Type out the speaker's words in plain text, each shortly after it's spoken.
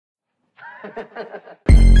Word on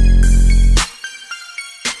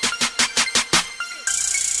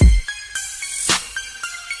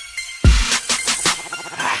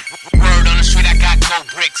the street, I got gold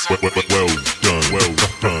bricks. Well done, well done, well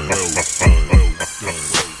done.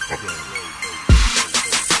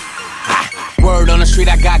 Word on the street,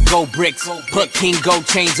 I got gold bricks. Put king gold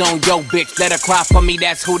chains on yo bitch. Let her cry for me,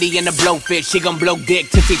 that's hooty and the blowfish. She gon' blow dick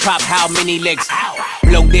till she pop how many licks.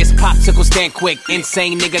 Blow this popsicle, stand quick.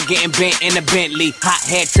 Insane nigga getting bent in a Bentley.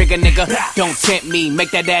 Hothead trigger nigga, don't tempt me.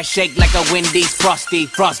 Make that ass shake like a Wendy's frosty.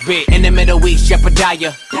 Frostbit in the Middle East,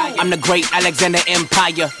 Jebediah. I'm the great Alexander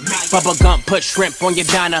Empire. Bubba Gump, put shrimp on your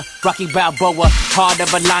diner. Rocky Balboa, heart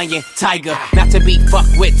of a lion. Tyga, not to be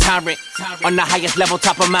fucked with tyrant. On the highest level,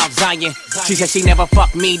 top of Mount Zion. She said she never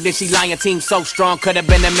fucked me, then she lying. Team so strong, could've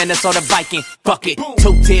been a Minnesota Viking. Fuck it,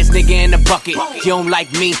 2 tears nigga in the bucket. You don't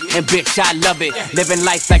like me, and bitch I love it. Living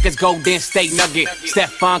life like it's Golden State Nugget.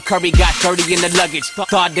 Stephon Curry got 30 in the luggage.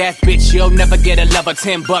 Thought that bitch, you'll never get a lover.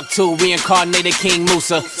 10 buck 2, reincarnated King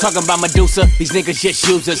Musa. Talking about Medusa, these niggas just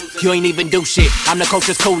users. You ain't even do shit, I'm the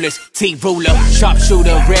coach's coolest. T-ruler,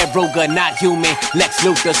 sharpshooter, red Ruger, not human. Lex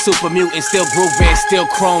Luthor, super mutant, still grooving. Still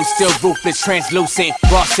chrome, still ruthless, translucent.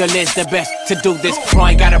 Raw still is the best to do this. Bro,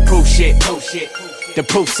 ain't gotta prove shit. The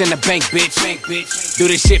proof's in the bank, bitch. Do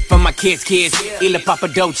this shit for my kids. Ila Papa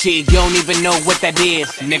Dolce, you don't even know what that is,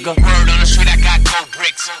 nigga. Word on the street, I got gold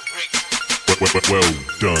bricks. Well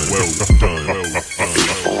done, well done, well done. Be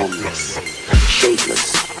formless,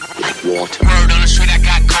 shapeless, like water. Word on the street, I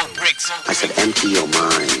got gold bricks. I said empty your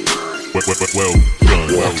mind. Well done, well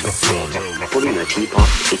done. Put in a teapot,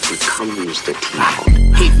 it becomes the teapot.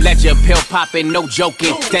 Heath Ledger, pill popping, no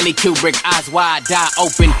joking. Stanley Kubrick, eyes wide, die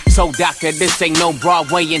open. So doctor, this ain't no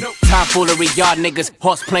Broadwayin'. Tomfoolery, y'all niggas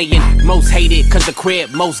horse playing. Most hated, cause the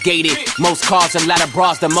crib most gated. Most cars, a lot of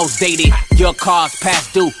bras, the most dated. Your cars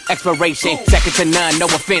past due, expiration. Second to none, no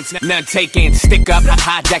offense, none taken. Stick up,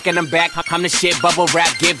 hijacking them back. I'm the shit, bubble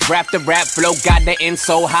wrap, give rap the rap. Flow got the end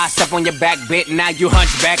so high, step on your back bit. Now you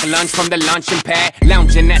hunchback, lunch from the luncheon pad.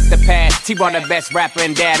 Lounging at the pad, T-Raw the best rapper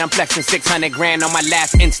and dad. I'm flexing 600 grand on my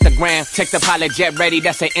last Instagram. Check the pilot jet ready,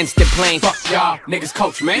 that's an instant plane. Fuck y'all, niggas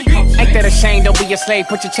coach, man. Ain't that a shame, don't be a slave.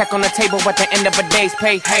 Put your check on the table at the end of a day's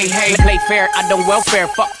pay. Hey, play fair, I don't welfare.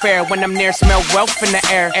 Fuck fair, when I'm near, smell wealth in the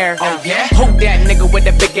air. Oh yeah? Who that nigga with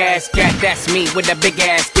a big ass gat? That's me with a big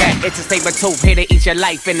ass gat. It's a saber tooth, here to eat your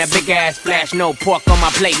life in a big ass flash. No pork on my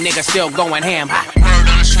plate, nigga still going ham. Word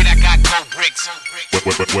on the street, I got gold bricks.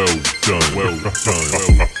 Well done, well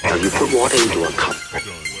done. Now you put water into a cup,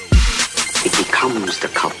 it becomes the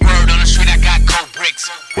cup. Word on the street, I got gold bricks.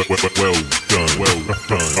 Well done.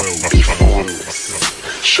 Be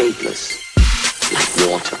formless, shapeless, like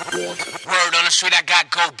water. Word on the street, I got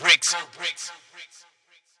gold bricks.